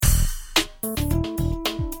Welcome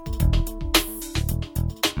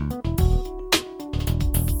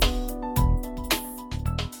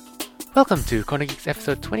to Corner Geeks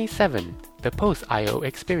episode 27, the Post-I.O.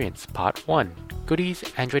 Experience, Part 1, Goodies,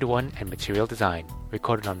 Android One, and Material Design,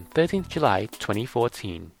 recorded on 13th July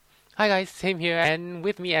 2014. Hi guys, Tim here, and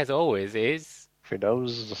with me as always is...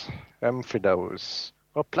 Firdaus. I'm Firdaus.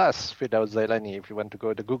 Or plus Firdaus Zailani if you want to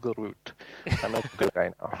go the Google route. I'm a Google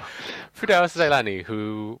guy now. Firdaus Zailani,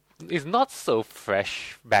 who is not so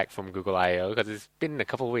fresh back from Google I.O. because it's been a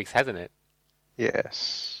couple of weeks, hasn't it?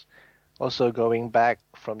 Yes. Also going back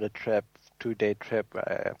from the trip, 2-day trip,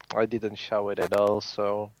 I didn't shower at all,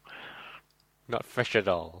 so... Not fresh at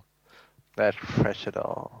all. Not fresh at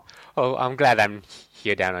all. Oh, I'm glad I'm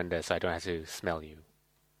here down under so I don't have to smell you.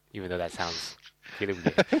 Even though that sounds really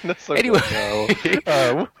weird. So anyway,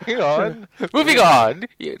 moving on. Moving on.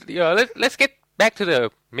 Let's get back to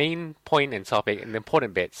the main point and topic and the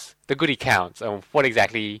important bits. The goodie counts and what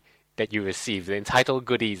exactly that you received. The entitled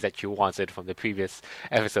goodies that you wanted from the previous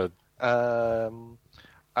episode. I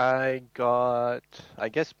got, I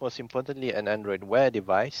guess most importantly, an Android Wear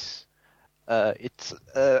device. It's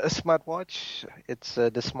a smartwatch. It's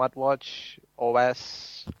the smartwatch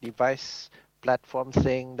OS device platform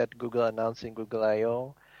thing that Google announced in Google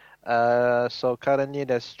I/O. So currently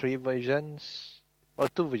there's two versions. Sorry.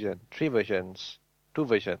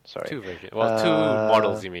 Two versions. Well, two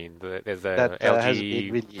models, you mean? There's the that LG has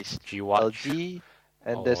been released. G Watch, LG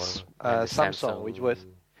and or- this and the Samsung, which was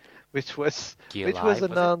Gear was Live, was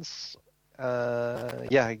it? announced.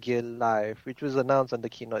 Gear Live, which was announced on the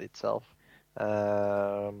keynote itself.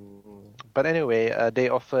 But anyway, they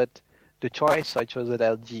offered the choice. So I chose an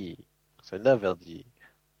LG. So I love LG. I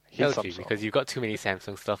hate LG, Samsung. because you've got too many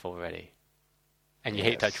Samsung stuff already. And you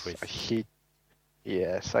hate TouchWiz.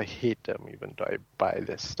 I hate them even though I buy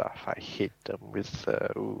this stuff. I hate them with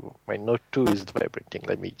my Note 2 is vibrating.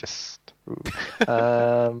 Let me just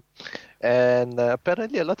and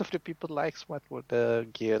apparently a lot of the people like the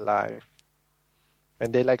Gear Live.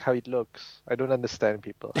 And they like how it looks. I don't understand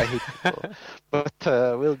people. I hate people. But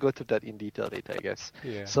we'll go to that in detail later, I guess.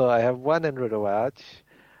 Yeah. So I have one Android Watch.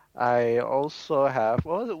 I also have,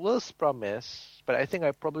 well, it was promised, but I think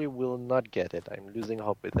I probably will not get it. I'm losing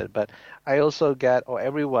hope with it. But I also get, or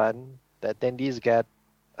everyone, the attendees get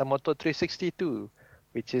a Moto 362,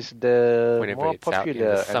 which is the Whenever more it's out in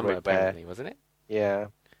popular the summer, Android Wear. apparently, wasn't it? Yeah.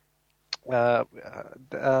 The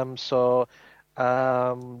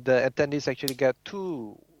attendees actually get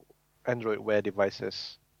two Android Wear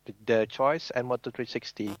devices, the Choice and Moto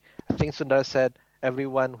 360. I think Sundar said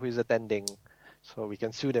everyone who is attending, so we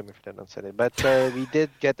can sue them if they don't send it. But we did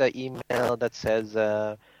get an email that says,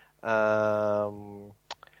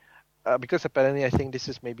 because apparently I think this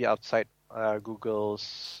is maybe outside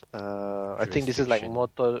Google's, I think this is like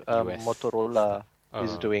Jurisdiction, US. Motorola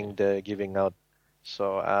is Oh, doing the giving out.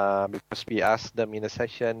 So because we asked them in a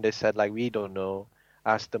session, they said like we don't know.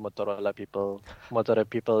 Ask the Motorola people. Motorola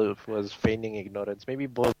people was feigning ignorance. Maybe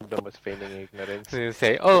both of them was feigning ignorance. They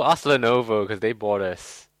say, oh, ask Lenovo because they bought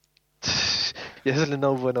us. Yes,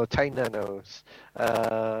 Lenovo knows. China knows.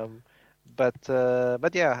 But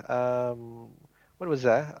yeah. What was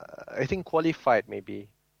that? I think qualified maybe.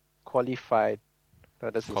 Qualified. No,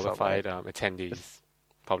 doesn't sound Qualified right. attendees,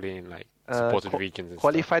 probably in like supported regions and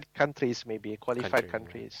Qualified countries maybe. Qualified Country,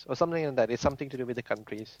 countries or something like that. It's something to do with the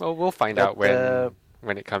countries. stuff. Well, we'll find But, out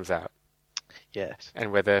when it comes out. Yes.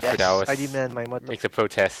 And whether Yes, Firdaus I demand my Moto. makes a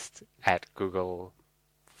protest at Google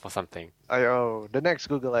for something. I/O, the next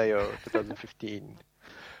Google I/O 2015.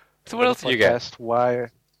 So what else did you get? Podcast, why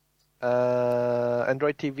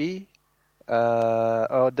Android TV,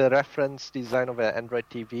 or the reference design of an Android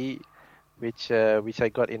TV, which I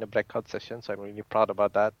got in a breakout session. So I'm really proud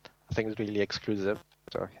about that. I think it's really exclusive.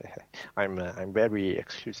 So I'm very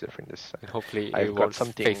exclusive in this. And hopefully I've it got won't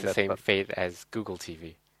something face the that- same fate as Google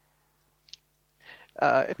TV,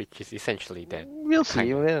 which is essentially dead. We'll see.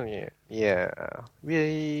 Kind of. Well, yeah,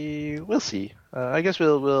 we'll see. I guess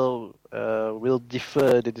we'll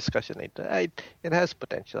defer the discussion later. It has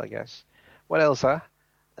potential, I guess. What else, huh?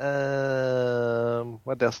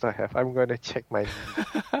 What else do I have? I'm going to check the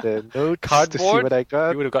notes to see Cardboard? what I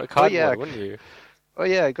got. You would have got cardboard, yeah. wouldn't you? Oh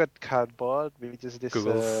yeah, I got cardboard, which is this.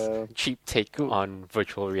 Google's cheap take Google. on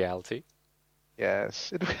virtual reality.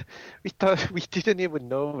 Yes, we thought we didn't even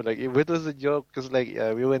know like it was a joke because like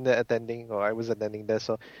we were attending or I was attending there,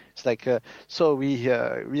 so it's like so we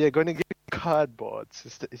are going to get cardboards.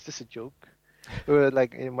 Is this a joke?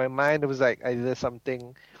 Like in my mind, it was like either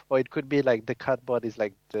something, or it could be like the cardboard is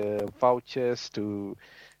like the vouchers to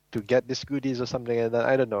get these goodies or something like that.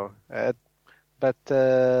 I don't know. But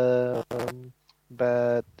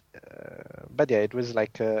but yeah, it was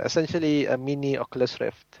like essentially a mini Oculus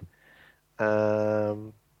Rift.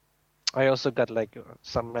 I also got like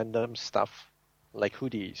some random stuff like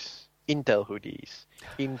hoodies, Intel hoodies,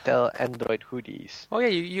 Intel Android hoodies. Oh yeah,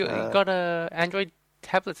 you got Android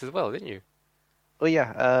tablets as well, didn't you? Oh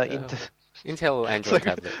yeah, Intel it's Android like,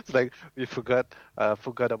 tablet. it's like we forgot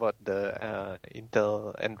about the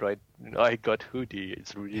Intel Android. I got hoodie.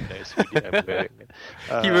 It's really nice hoodie I'm wearing.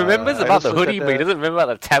 He remembers I about the also hoodie, got but he doesn't remember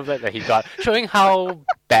about the tablet that he got, showing how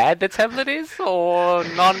bad the tablet is, or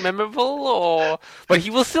non-memorable, or but he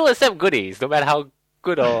will still accept goodies, no matter how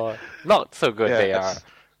good or not so good they are.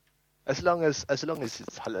 As long as it's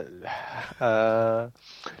halal.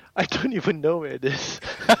 I don't even know where it is.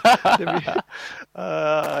 I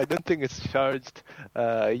don't think it's charged.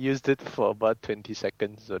 I used it for about 20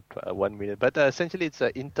 seconds or 1 minute. But essentially, it's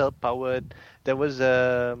Intel powered. There was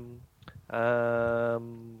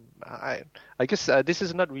I guess this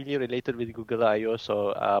is not really related with Google I/O,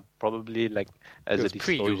 so probably like as It a was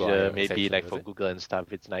pre-Google disclosure, I/O, maybe like essentially, for was it? Google and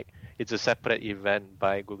stuff. It's like it's a separate event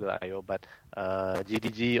by Google I/O, but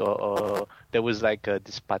GDG or there was like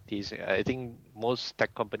these parties. I think most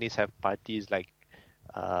tech companies have parties like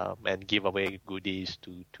and give away goodies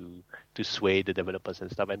to sway the developers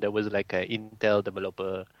and stuff. And there was like an Intel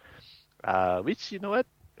developer, which you know what,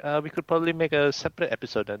 we could probably make a separate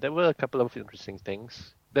episode. And there were a couple of interesting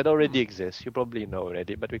things that already exist. You probably know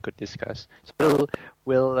already, but we could discuss. So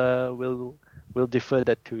we'll defer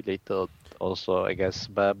that to later also, I guess.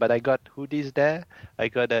 But I got hoodies there. I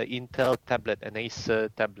got an Intel tablet, an Acer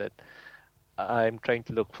tablet. I'm trying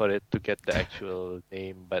to look for it to get the actual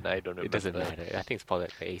name, but I don't remember. It doesn't matter. I think it's probably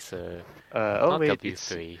like the Acer, Oh not wait,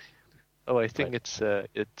 W3, I think but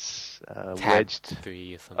it's Tab wedged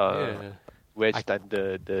 3 or something. Yeah. wedged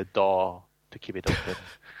under the door to keep it open.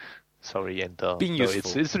 Sorry, Intel. Being No,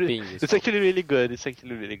 useful. it's Being it's useful. actually really good. It's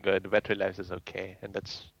actually really good. The battery life is okay, and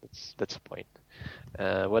that's the point.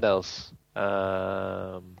 What else?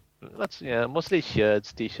 Mostly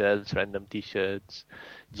shirts, t-shirts, random t-shirts,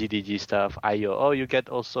 GDG stuff, IO. Oh, you get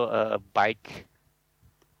also a bike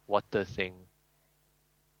water thing.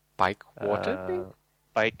 Bike water thing?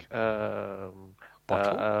 Bike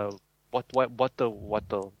Bottle? water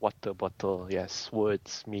bottle. Yes,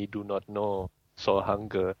 words me do not know. So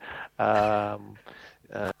hunger. Yeah,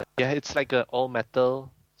 it's like a all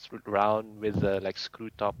metal, round with a like screw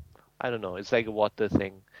top. I don't know. It's like a water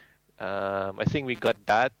thing. I think we got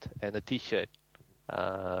that and a T-shirt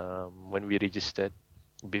when we registered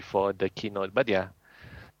before the keynote. But yeah,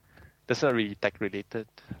 that's not really tech related.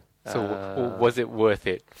 So was it worth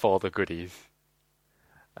it for the goodies?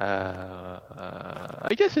 I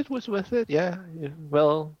guess it was worth it. Yeah.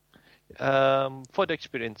 Well, for the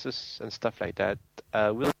experiences and stuff like that,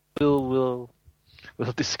 we'll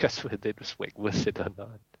discuss whether it was like worth it or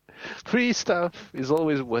not. Free stuff is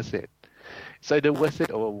always worth it. It's either worth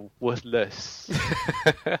it or worthless.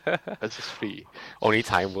 That's just free. Only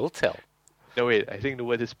time will tell. No wait, I think the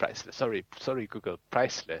word is priceless. Sorry, Google.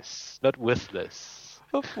 Priceless, not worthless.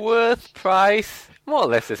 Worth, price, more or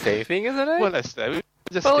less the same thing, isn't it? Well, let's just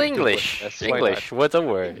Well, stick to English. worthless. Why English. not? Words are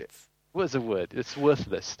words. What's a word? It's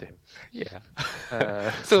worthless, Tim. Yeah.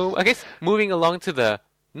 So I guess moving along to the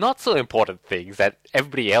not so important things that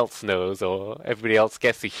everybody else knows or everybody else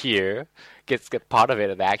gets to hear, get part of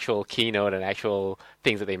it, the actual keynote and actual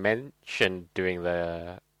things that they mentioned during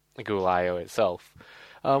the Google I/O itself.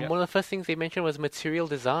 One of the first things they mentioned was material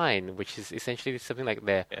design, which is essentially something like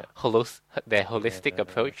their holistic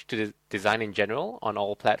approach to design in general on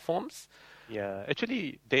all platforms. Yeah,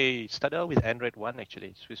 actually, they started out with Android 1,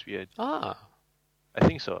 actually. It's weird. Ah. I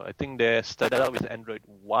think so. I think they started out with Android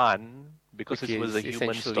 1 because Which it was a is human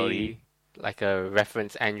essentially story. like a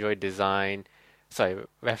reference Android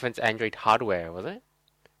reference Android hardware, was it?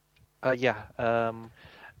 Yeah.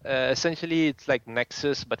 Essentially, it's like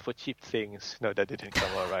Nexus, but for cheap things. No, that didn't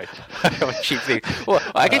come out right. Cheap thing. Well,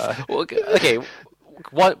 I guess okay.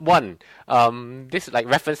 This like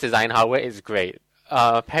reference design hardware is great.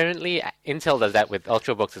 Apparently, Intel does that with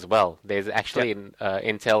Ultrabooks as well. There's actually an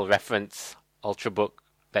Intel reference Ultrabook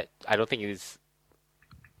that I don't think is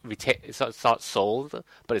it's not sold,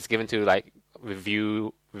 but it's given to like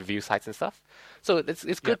review sites and stuff. So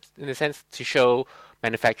it's good in the sense to show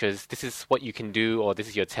manufacturers this is what you can do, or this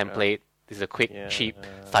is your template. This is a quick, cheap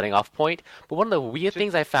starting off point. But one of the weird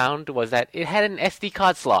things I found was that it had an SD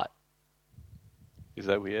card slot. Is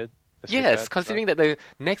that weird? SD Yes, card considering slot. that the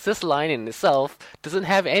Nexus line in itself doesn't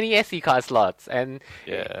have any SD card slots, and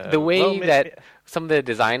Yeah. the Well, way that some of the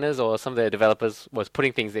designers or some of the developers was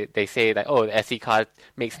putting things, they say that, oh, the SD card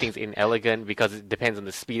makes things inelegant because it depends on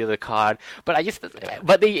the speed of the card. But yeah.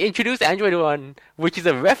 but they introduced Android One, which is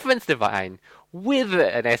a reference design with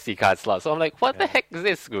an SD card slot. So I'm like, what the Yeah. heck is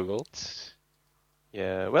this, Google?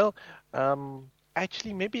 Yeah, well,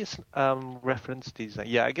 actually, maybe it's reference design.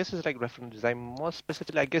 Yeah, I guess it's like reference design. More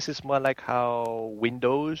specifically, I guess it's more like how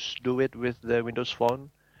Windows do it with the Windows Phone.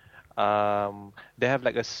 They have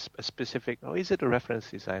like a specific. Oh, is it a reference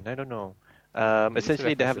design? I don't know. It's a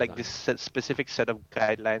Essentially, they reference have like this design. specific set of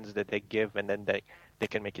guidelines that they give, and then they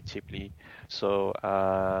can make it cheaply. So,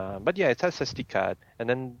 but yeah, it has SD card, and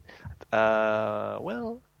then,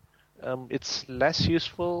 well, it's less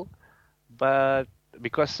useful, but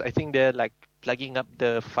because I think they're like plugging up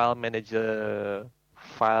the file manager,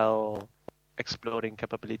 file exploring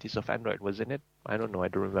capabilities of Android, wasn't it? I don't know. I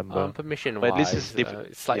don't remember. But this is Permission-wise, different.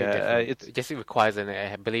 it's slightly Yeah, different. it's It just requires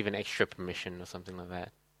I believe, an extra permission or something like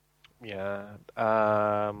that. yeah.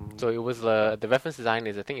 So it was the reference design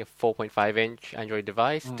is, I think, a 4.5-inch Android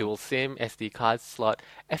device, Mm, dual SIM, SD card slot,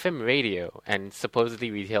 FM radio, and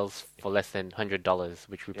supposedly retails for less than $100,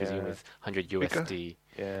 which we presume yeah. is 100 Because USD.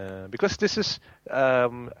 yeah, because this is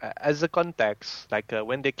as a context, like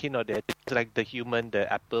when they keynote it, it's like the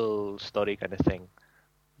Apple story kind of thing.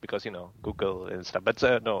 Because Google and stuff, but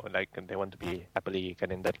no, like they want to be happily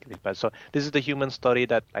kind of in that case. But so this is the human story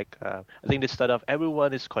that like I think they start off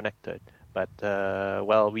everyone is connected, but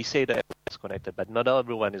well, we say that everyone is connected, but not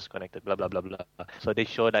everyone is connected. Blah blah blah blah. So they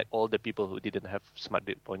show like all the people who didn't have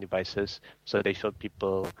smartphone devices. So they showed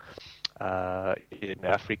people in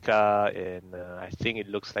Africa, in I think it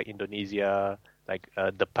looks like Indonesia. Like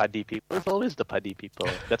the Paddy people, it's always the Paddy people.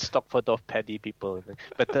 That stock photo of Paddy people.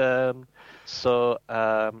 But so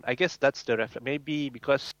I guess that's the reference. Maybe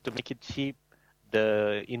because to make it cheap,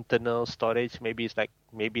 the internal storage maybe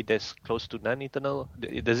there's close to none internal.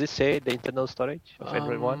 Does it say the internal storage of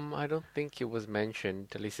Android One? I don't think it was mentioned.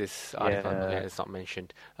 At least this article I'm looking Yeah. at is not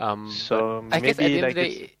mentioned. But So I guess at maybe the end of like the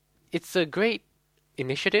it's day, it's a great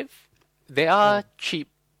initiative. There are mm, cheap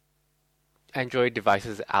Android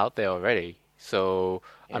devices out there already. So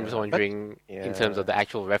I'm just yeah, but wondering, in terms of yeah, the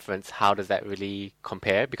actual reference, how does that really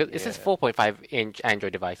compare? Because it says yeah, 4.5-inch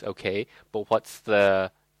Android device, okay, but what's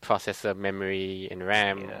the processor, memory, and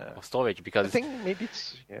RAM yeah. or storage? I Because think maybe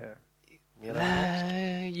it's yeah,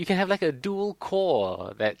 Miramax. you can have like a dual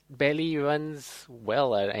core that barely runs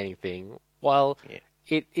well at anything, while Yeah.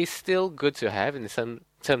 it is still good to have in some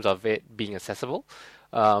terms of it being accessible.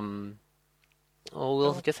 Um, Oh,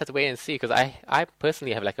 we'll Oh, just have to wait and see because I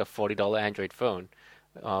personally have like a $40 Android phone.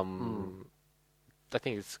 mm, Um, I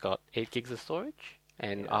think it's got 8 gigs of storage,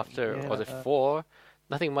 and yeah, after was yeah, it 4?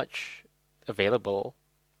 Nothing much available,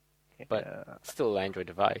 but yeah. still an Android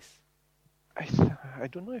device. I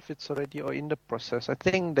don't know if it's already or in the process. I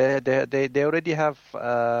think they already have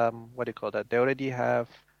what do you call that? They already have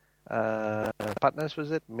partners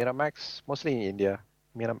with it. Miramax, mostly in India.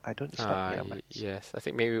 I don't. It's not Miramax. Yes, I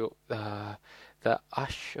think maybe the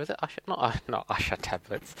Ash was it Asha? Not Asha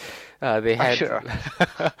tablets. They Ah, had sure.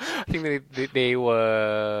 I think they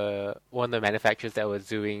were one of the manufacturers that was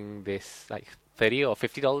doing this like $30 or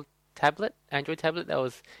 $50 tablet, Android tablet that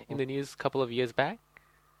was in the news a couple of years back.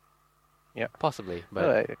 Yeah. Possibly, All but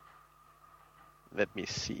right. Let me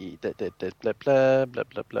see. Blah blah blah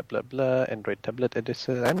blah blah blah blah. Android tablet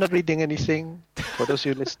edition. I'm not reading anything. For those of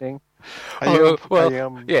you listening, I am. oh I well,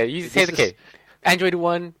 am. yeah, you say This the is case. Android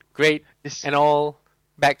One, great this. and all.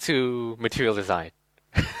 Back to material design,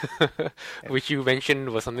 Yeah. which you mentioned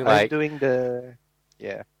was something I'm like doing the.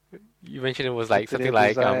 Yeah. you mentioned it was like something Material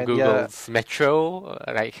like design. Yeah. Google's Metro,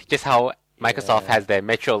 like just how Microsoft Yeah. has their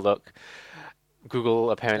Metro look.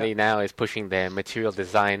 Google Yeah. apparently now is pushing their material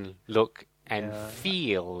design look and Yeah.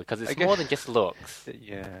 feel because I it's more guess. than just looks.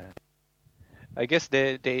 Yeah. I guess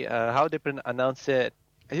they how they announce it.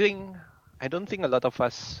 I don't think a lot of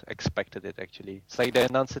us expected it actually. It's like they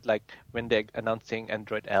announced it like when they're announcing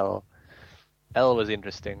Android L. L was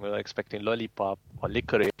interesting. We were expecting Lollipop or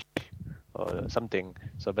Licorice or something.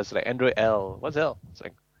 So but it's like Android L. What's L? It's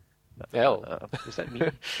like L. does that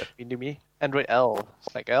mean that mean to me? Android L.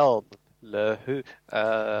 It's like L. Le who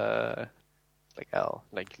like L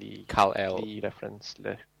like Cal L. Lee reference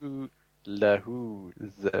le who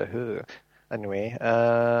the who. Anyway,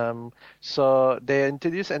 so they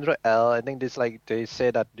introduced Android L. I think they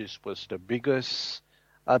say that this was the biggest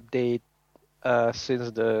update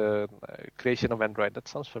since the creation of Android. That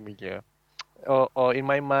sounds familiar. or in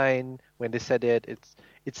my mind when they said it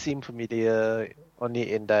seemed familiar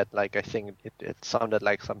only in that like I think it sounded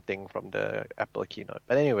like something from the Apple keynote.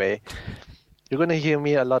 But anyway, you're gonna hear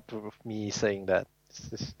me a lot of me saying that.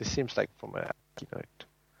 This seems like from a keynote.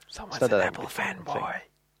 Someone's It's not an that Apple I'm fanboy.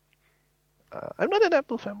 I'm not an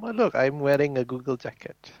Apple fanboy. Look, I'm wearing a Google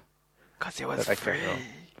jacket. Because it was That I can free. know.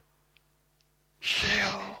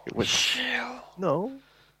 Shill. It was Shill. no.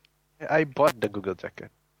 I bought the Google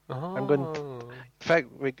jacket. Oh. I'm going to, in fact,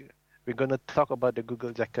 we're gonna talk about the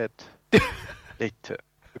Google jacket later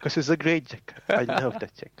because it's a great jacket. I love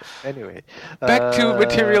that jacket. Anyway, Back to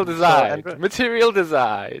material so design. Material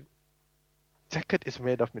design. jacket is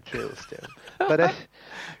made of material still, but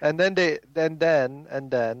and then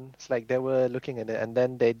it's like they were looking at it, and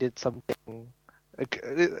then they did something.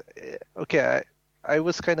 Okay, I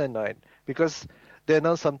was kind of annoyed because they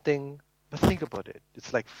announced something. But think about it.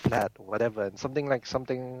 It's like flat or whatever, and something that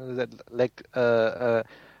like a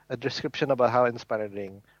description about how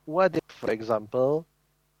inspiring. What if, for example,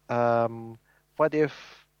 what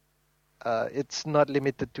if it's not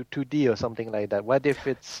limited to 2D or something like that? What if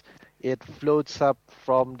it floats up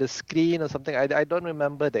from the screen or something? I don't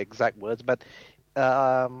remember the exact words, but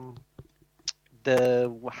how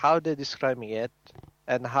they're describing it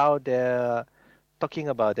and how they're talking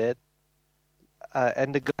about it.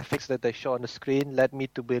 And the graphics that they show on the screen led me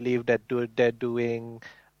to believe that they're doing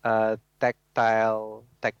tactile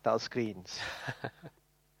screens.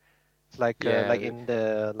 It's like like in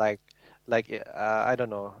the I don't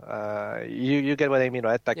know. You get what I mean,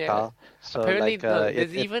 right? Tactile. Yeah. So Apparently, like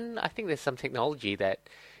there's even, I think there's some technology that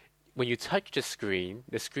when you touch the screen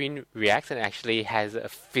reacts and actually has a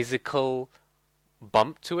physical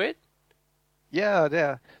bump to it.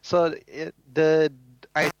 yeah. So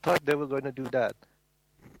I thought they were going to do that.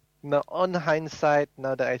 Now, on hindsight,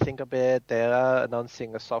 now that I think of it, they are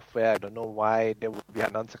announcing a software. I don't know why they would be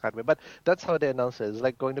announcing hardware, but that's how they announce it. It's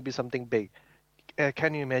like going to be something big.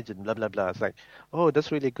 Can you imagine? Blah, blah, blah. It's like, oh,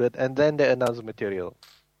 that's really good. And then they announce material.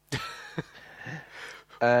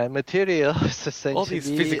 Material is essentially... All these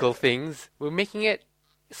physical things, we're making it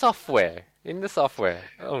software, in the software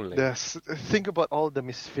only. Think about all the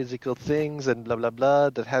physical things and blah, blah,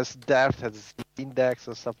 blah that has depth, has index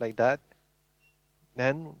and stuff like that.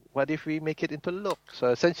 Then what if we make it into look?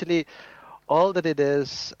 So essentially, all that it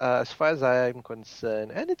is, as far as I'm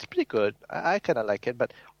concerned, and it's pretty good. I kind of like it,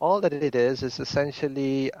 but all that it is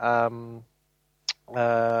essentially the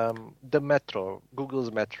Metro,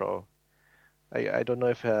 Google's Metro. I don't know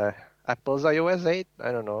if Apple's iOS 8,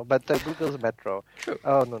 I don't know, but Google's Metro. True.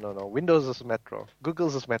 Oh, no. Windows is Metro.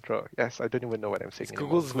 Google's is Metro. Yes, I don't even know what I'm saying It's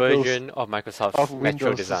anymore. Google's version of Microsoft's Metro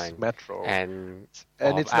Windows design. Metro. And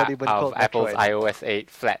it's not even called Metro Apple's anymore. iOS 8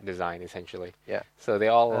 flat design, essentially. Yeah. So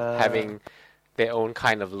they're all having their own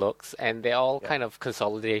kind of looks, and they're all kind of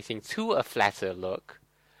consolidating to a flatter look,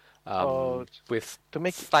 with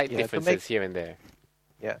slight differences here and there.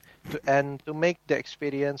 Yeah, to make the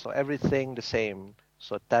experience or everything the same.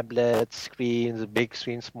 So tablets, screens, big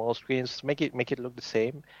screens, small screens, make it look the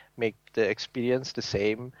same, make the experience the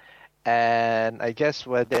same. And I guess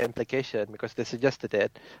what the implication, because they suggested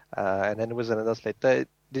it, and then it was announced later,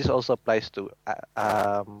 this also applies to,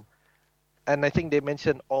 and I think they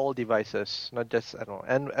mentioned all devices, not just, I don't know.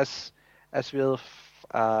 And as we'll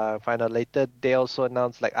find out later, they also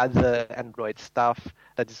announced like other Android stuff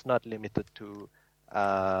that is not limited to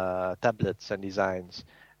tablets and designs.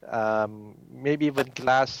 Maybe even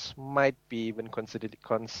Glass might be even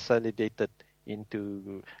consolidated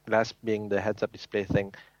into Glass being the heads-up display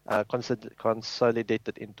thing,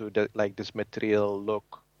 consolidated into this material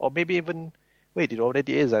look, or maybe even it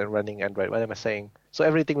already is running Android. What am I saying? So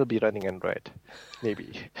everything will be running Android,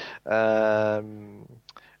 maybe,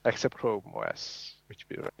 except Chrome OS, which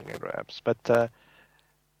will be running Android apps. But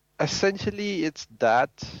essentially, it's that.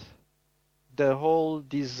 The whole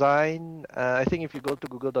design, I think if you go to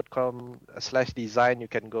google.com/design, you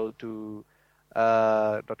can go to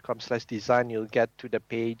 .com/design, you'll get to the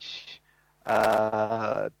page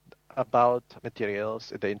about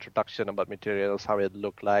materials, the introduction about materials, how it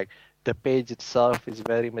look like. The page itself is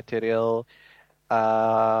very material.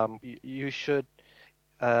 You should,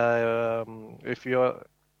 if you're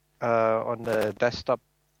on the desktop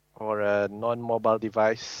or a non-mobile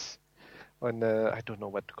device, on I don't know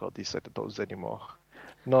what to call these those anymore.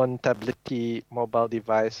 Non-tablet mobile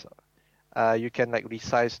device, you can like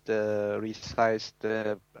resize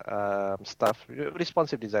the stuff.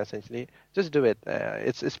 Responsive design essentially. Just do it.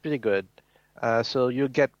 It's pretty good. So you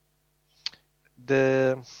get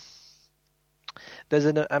there's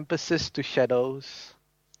an emphasis to shadows.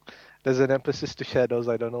 I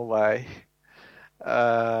don't know why.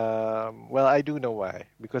 Well, I do know why.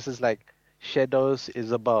 Because it's like shadows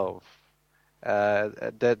is above.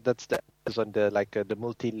 That's the is on the like the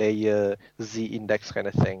multi-layer Z index kind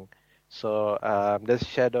of thing. So there's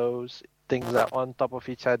shadows. Things are on top of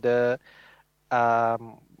each other.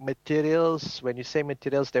 Materials. When you say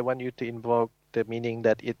materials, they want you to invoke the meaning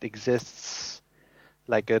that it exists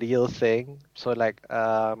like a real thing. So like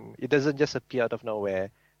it doesn't just appear out of nowhere.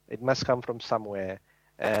 It must come from somewhere,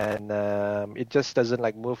 and it just doesn't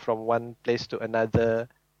like move from one place to another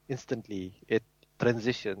instantly. It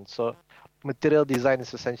transitions. So material design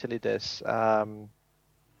is essentially this: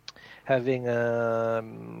 having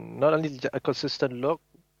not only a consistent look,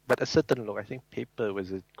 but a certain look. I think paper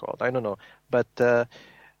was it called? I don't know, but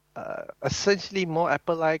essentially more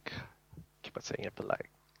Apple-like. Keep on saying Apple-like.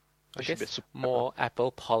 I It should be guess super more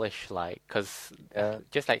Apple polish-like, because Yeah.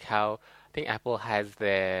 just like how I think Apple has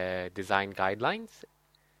their design guidelines,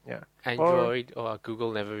 Yeah. Or Android or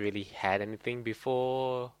Google never really had anything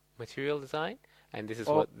before material design, and this is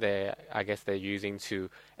or what I guess they're using to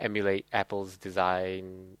emulate Apple's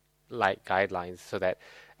design like guidelines so that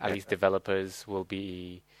at yeah. least developers will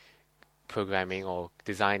be programming or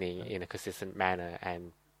designing in a consistent manner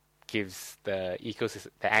and gives the ecosystem,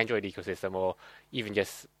 the Android ecosystem, or even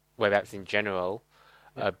just web apps in general,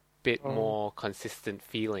 Yeah. a bit Or more consistent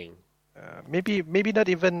feeling. maybe not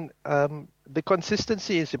even the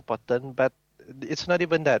consistency is important, but it's not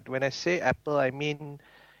even that. When I say Apple, I mean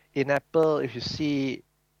in Apple, if you see,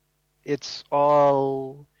 it's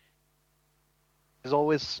all there's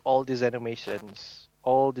always all these animations,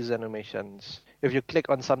 all these animations. If you click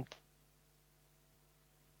on some,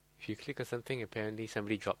 If you click on something, apparently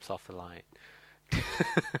somebody drops off the line.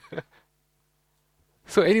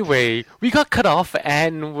 So anyway, we got cut off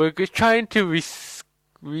and we're just trying to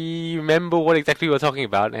remember what exactly we were talking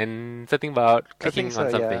about and something about I think clicking on so, yeah,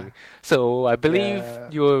 something. So I believe yeah.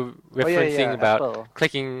 you were Oh yeah, referencing yeah, about Apple.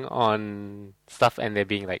 clicking on stuff and there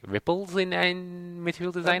being like ripples in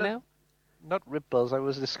material No, design now. not ripples. I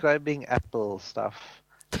was describing Apple stuff.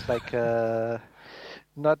 It's like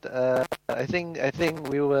not I think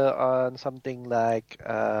we were on something like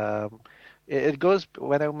it goes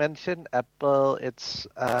when I mention Apple, it's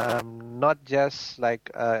not just like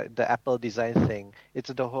the Apple design thing. It's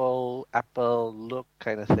the whole Apple look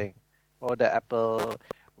kind of thing, or the Apple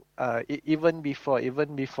even before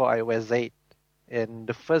iOS 8 and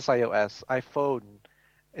the first iOS iPhone.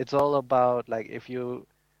 It's all about like if you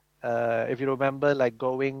remember like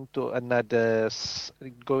going to another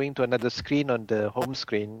screen on the home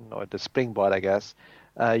screen or the springboard, I guess,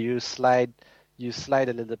 you slide a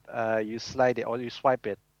little you slide it or you swipe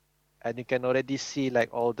it, and you can already see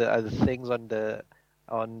like all the other things on the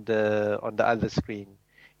other screen.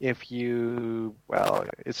 If you, well,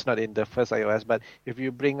 it's not in the first iOS, but if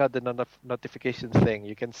you bring out the notification thing,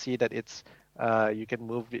 you can see that it's you can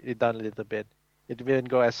move it down a little bit. It will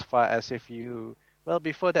go as far as if you, well,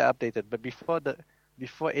 before they updated, but before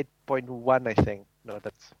 8.1, I think. No,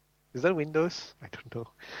 is that Windows? I don't know.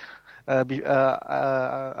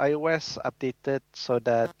 iOS updated so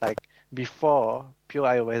that like before pure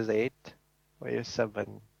iOS 8 or iOS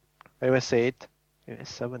 7, iOS 8, iOS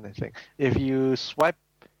 7, I think. If you swipe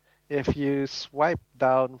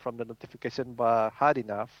down from the notification bar hard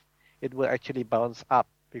enough, it will actually bounce up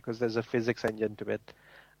because there's a physics engine to it.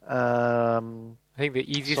 I think the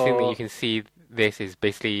easiest thing that you So, can see this is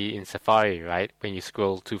basically in Safari, right? When you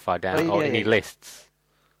scroll too far oh down or yeah, yeah, any yeah. lists.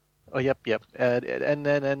 Oh, yep. And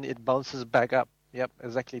then it bounces back up. Yep,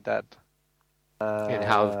 exactly that. And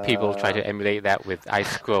how people try Uh, to emulate that with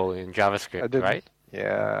iScroll in I JavaScript, don't. right?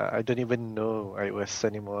 Yeah, I don't even know iOS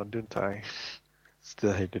anymore, don't I?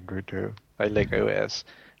 Still hated Ruto. I like iOS.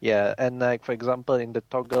 Yeah, and like for example, in the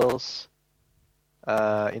toggles,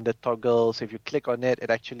 if you click on it, it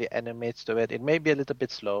actually animates to it. It may be a little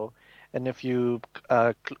bit slow, and if you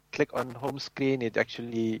click on home screen, it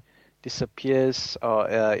actually disappears or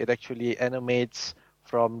it actually animates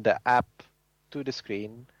from the app to the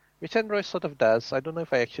screen, which Android sort of does. I don't know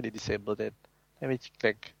if I actually disabled it. Let me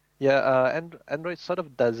click. Yeah, Android sort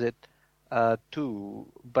of does it too,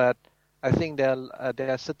 but I think there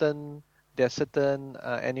are certain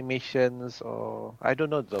animations, or I don't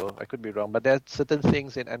know though. I could be wrong, but there are certain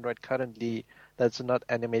things in Android currently that's not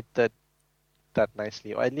animated that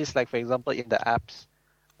nicely, or at least like for example in the apps,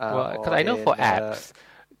 Well, because or I know for in apps,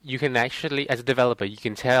 you can actually, as a developer, you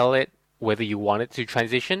can tell it whether you want it to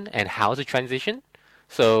transition and how to transition.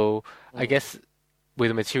 So I mm, guess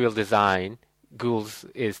with material design, Google's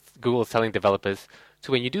telling developers,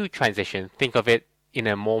 so when you do transition, think of it in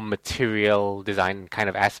a more material design kind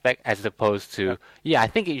of aspect, as opposed to, I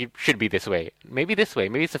think it should be this way. Maybe this way.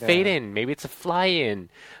 Maybe it's a fade in. Maybe it's a fly in.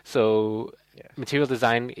 So material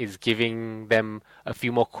design is giving them a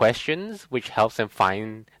few more questions, which helps them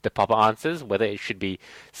find the proper answers, whether it should be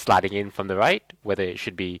sliding in from the right, whether it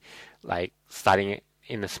should be like starting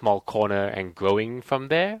in a small corner and growing from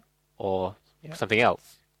there, or something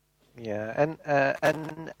else. Yeah,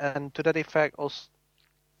 and to that effect also.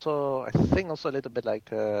 So I think also a little bit like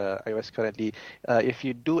iOS currently, if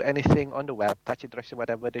you do anything on the web, touch interaction,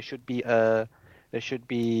 whatever, there should be what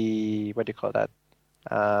do you call that?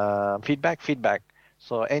 Feedback.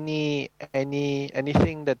 So anything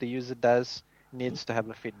that the user does needs to have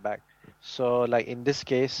a feedback. So like in this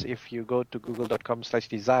case, if you go to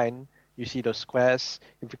google.com/design, you see those squares.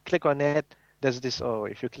 If you click on it, there's this. Oh,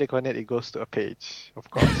 if you click on it, it goes to a page, of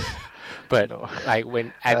course. But like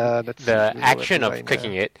when the action of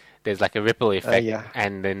clicking it, there's like a ripple effect,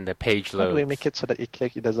 and then the page loads. How do we make it so that you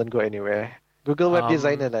click, it doesn't go anywhere? Google Web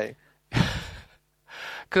Designer, like.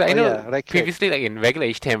 Because I know previously, like in regular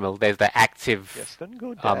HTML, there's the active. Yes, don't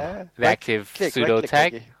go there. The active pseudo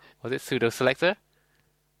tag. Was it pseudo selector?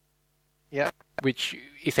 Yeah. Which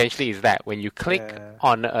essentially is that when you click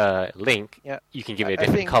on a link, you can give it a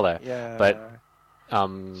different color. Yeah. But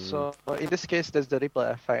so in this case, there's the ripple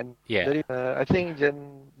effect. I think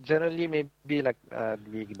generally maybe like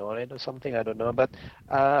we ignore it or something. I don't know. But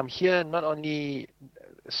here not only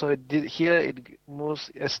here it moves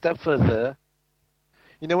a step further.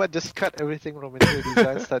 You know what? Just cut everything from material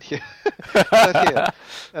design. Start here.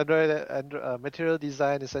 Android material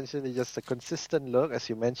design essentially just a consistent look, as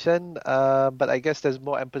you mentioned. But I guess there's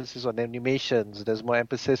more emphasis on animations. There's more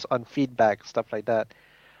emphasis on feedback, stuff like that.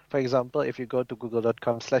 For example, if you go to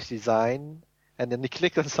google.com/design and then you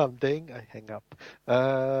click on something, I hang up.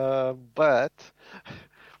 But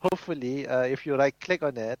hopefully, if you right click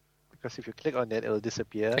on it, because if you click on it, it will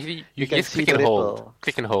disappear. Actually, you can just click and hold.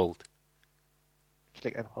 Click and hold.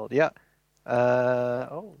 Click and hold. Yeah.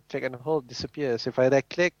 Click and hold disappears. If I right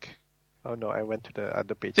click, oh no, I went to the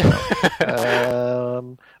other page now.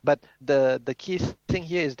 But the key thing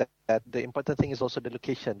here is that the important thing is also the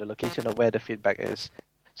location of where the feedback is.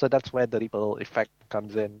 So that's where the ripple effect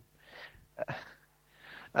comes in.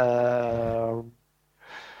 So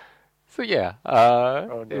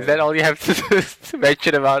is that all you have to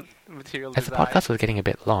mention about material design? As the podcast was getting a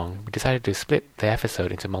bit long, we decided to split the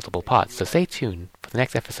episode into multiple parts. So stay tuned for the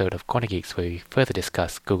next episode of Corner Geeks, where we further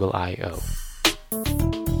discuss Google I/O.